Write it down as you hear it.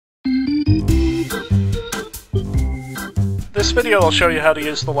This video will show you how to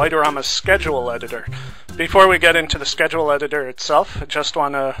use the Light-O-Rama schedule editor. Before we get into the schedule editor itself, I just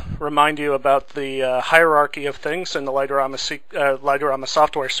want to remind you about the hierarchy of things in the Light-O-Rama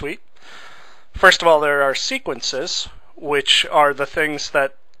software suite. First of all, there are sequences, which are the things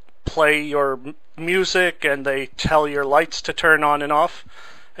that play your music and they tell your lights to turn on and off.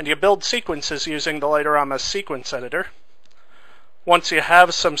 And you build sequences using the Light-O-Rama sequence editor. Once you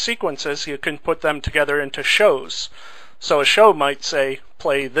have some sequences, you can put them together into shows. So a show might say,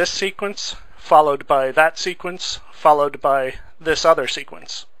 play this sequence, followed by that sequence, followed by this other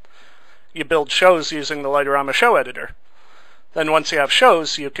sequence. You build shows using the Light-O-Rama show editor. Then once you have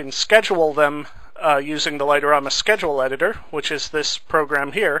shows, you can schedule them using the Light-O-Rama schedule editor, which is this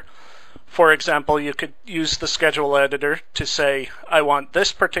program here. For example, you could use the schedule editor to say, I want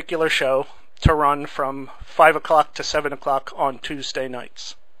this particular show to run from 5 o'clock to 7 o'clock on Tuesday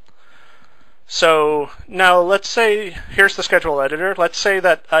nights. So now let's say, here's the schedule editor. Let's say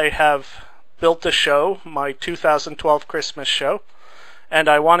that I have built a show, my 2012 Christmas show, and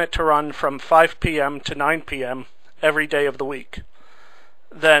I want it to run from 5 p.m. to 9 p.m. every day of the week.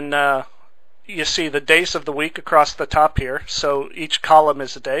 Then you see the days of the week across the top here. So each column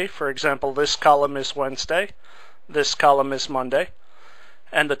is a day. For example, this column is Wednesday. This column is Monday.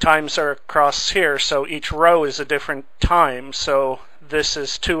 And the times are across here, so each row is a different time. So this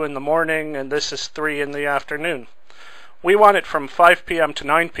is 2 in the morning, and this is 3 in the afternoon. We want it from 5 p.m. to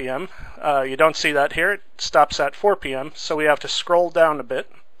 9 p.m. You don't see that here. It stops at 4 p.m., so we have to scroll down a bit.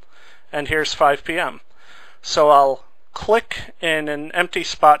 And here's 5 p.m. So I'll click in an empty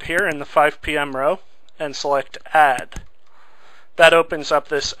spot here in the 5 p.m. row and select Add. That opens up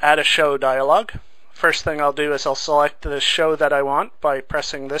this Add a Show dialog. First thing I'll do is I'll select the show that I want by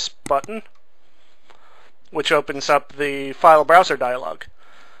pressing this button, which opens up the file browser dialog.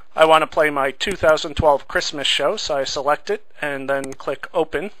 I want to play my 2012 Christmas show, so I select it and then click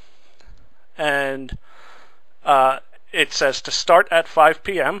Open. And it says to start at 5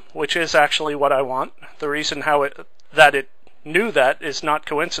 p.m., which is actually what I want. The reason that it knew that is not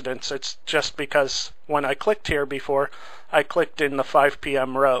coincidence. It's just because when I clicked here before, I clicked in the 5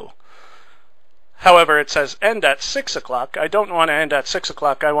 p.m. row. However, it says end at 6 o'clock. I don't want to end at 6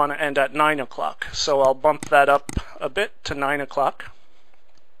 o'clock. I want to end at 9 o'clock. So I'll bump that up a bit to 9 o'clock.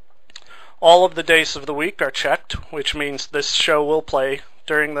 All of the days of the week are checked, which means this show will play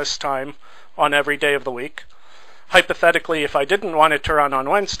during this time on every day of the week. Hypothetically, if I didn't want it to run on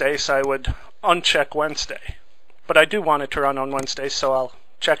Wednesdays, I would uncheck Wednesday. But I do want it to run on Wednesdays, so I'll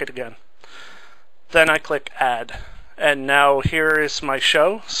check it again. Then I click Add. And now here is my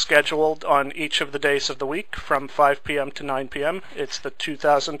show, scheduled on each of the days of the week from 5 p.m. to 9 p.m. It's the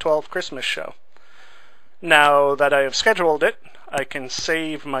 2012 Christmas show. Now that I have scheduled it, I can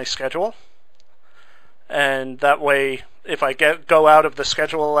save my schedule. And that way, if I go out of the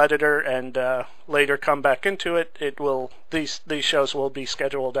schedule editor and later come back into it, these shows will be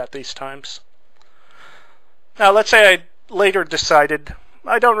scheduled at these times. Now let's say I later decided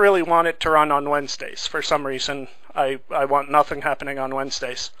I don't really want it to run on Wednesdays. For some reason, I want nothing happening on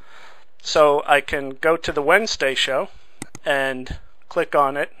Wednesdays. So I can go to the Wednesday show and click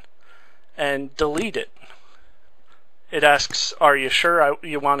on it and delete it. It asks, are you sure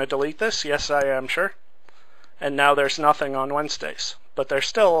you want to delete this? Yes, I am sure. And now there's nothing on Wednesdays. But there's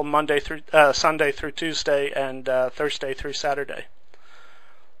still Sunday through Tuesday and Thursday through Saturday.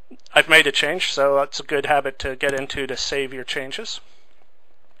 I've made a change, so that's a good habit to get into to save your changes.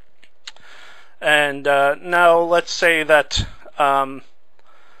 And now let's say that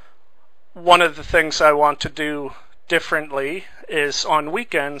one of the things I want to do differently is on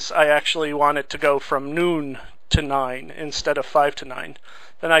weekends I actually want it to go from noon to 9 instead of 5 to 9.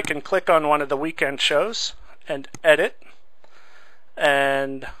 Then I can click on one of the weekend shows and edit,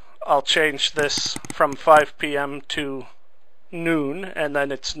 and I'll change this from 5 p.m. to noon, and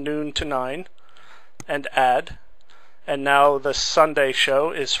then it's noon to 9, and add. And now the Sunday show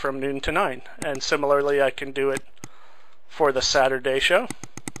is from noon to 9. And similarly, I can do it for the Saturday show.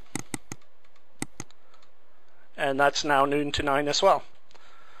 And that's now noon to 9 as well.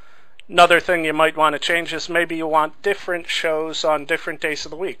 Another thing you might want to change is maybe you want different shows on different days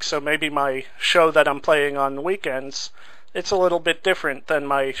of the week. So maybe my show that I'm playing on weekends, it's a little bit different than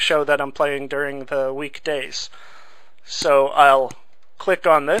my show that I'm playing during the weekdays. So I'll click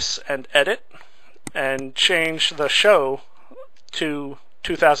on this and edit, and change the show to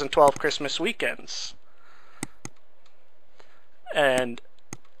 2012 Christmas Weekends. And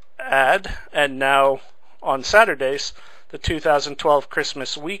add, and now on Saturdays, the 2012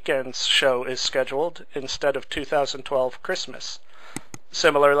 Christmas Weekends show is scheduled instead of 2012 Christmas.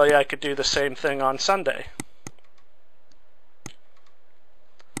 Similarly, I could do the same thing on Sunday.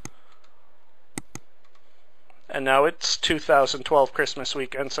 and now it's 2012 Christmas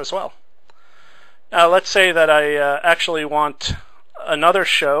weekends as well. Now let's say that I actually want another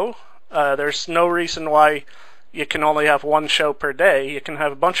show. There's no reason why you can only have one show per day. You can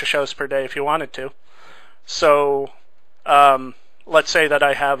have a bunch of shows per day if you wanted to. So let's say that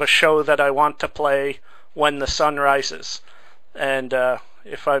I have a show that I want to play when the sun rises. And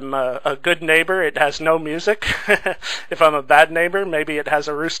if I'm a good neighbor, it has no music. If I'm a bad neighbor, maybe it has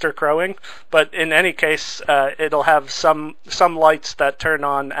a rooster crowing. But in any case, it'll have some lights that turn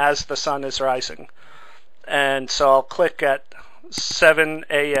on as the sun is rising. And so I'll click at 7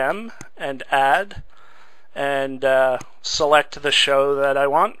 a.m. and add, and select the show that I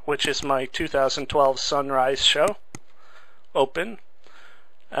want, which is my 2012 sunrise show. Open.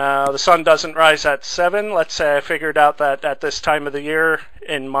 The sun doesn't rise at 7. Let's say I figured out that at this time of the year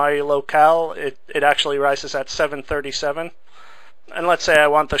in my locale it actually rises at 7:37. And let's say I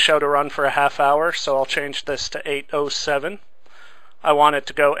want the show to run for a half hour, so I'll change this to 8:07. I want it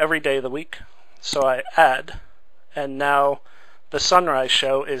to go every day of the week, so I add, and now the sunrise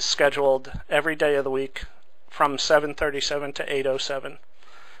show is scheduled every day of the week from 7:37 to 8:07.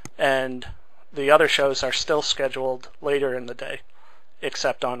 And the other shows are still scheduled later in the day,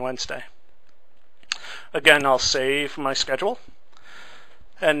 except on Wednesday. Again, I'll save my schedule.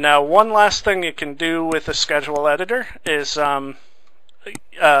 And now one last thing you can do with the schedule editor is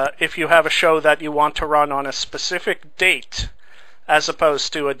if you have a show that you want to run on a specific date as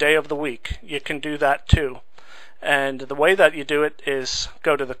opposed to a day of the week, you can do that too. And the way that you do it is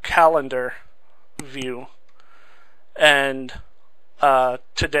go to the calendar view, and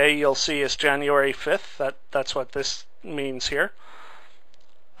today you'll see is January 5th. That's what this means here.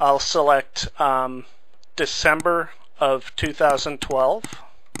 I'll select December of 2012.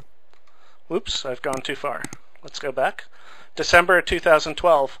 Whoops, I've gone too far. Let's go back. December of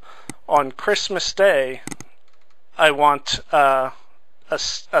 2012. On Christmas Day, I want a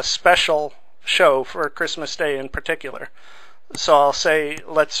special show for Christmas Day in particular. So I'll say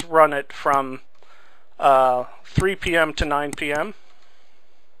let's run it from 3 p.m. to 9 p.m.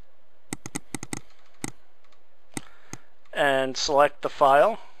 and select the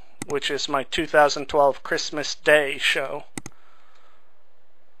file, which is my 2012 Christmas Day show.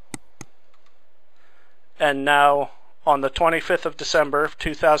 And now on the 25th of December of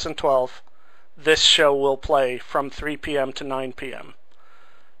 2012, this show will play from 3 p.m. to 9 p.m.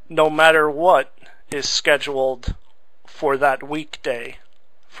 no matter what is scheduled for that weekday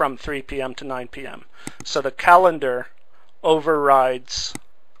from 3 p.m. to 9 p.m. So the calendar overrides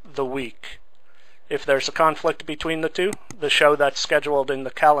the week. If there's a conflict between the two, the show that's scheduled in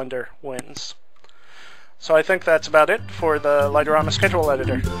the calendar wins. So I think that's about it for the Lightorama schedule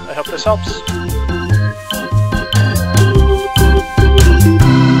editor. I hope this helps.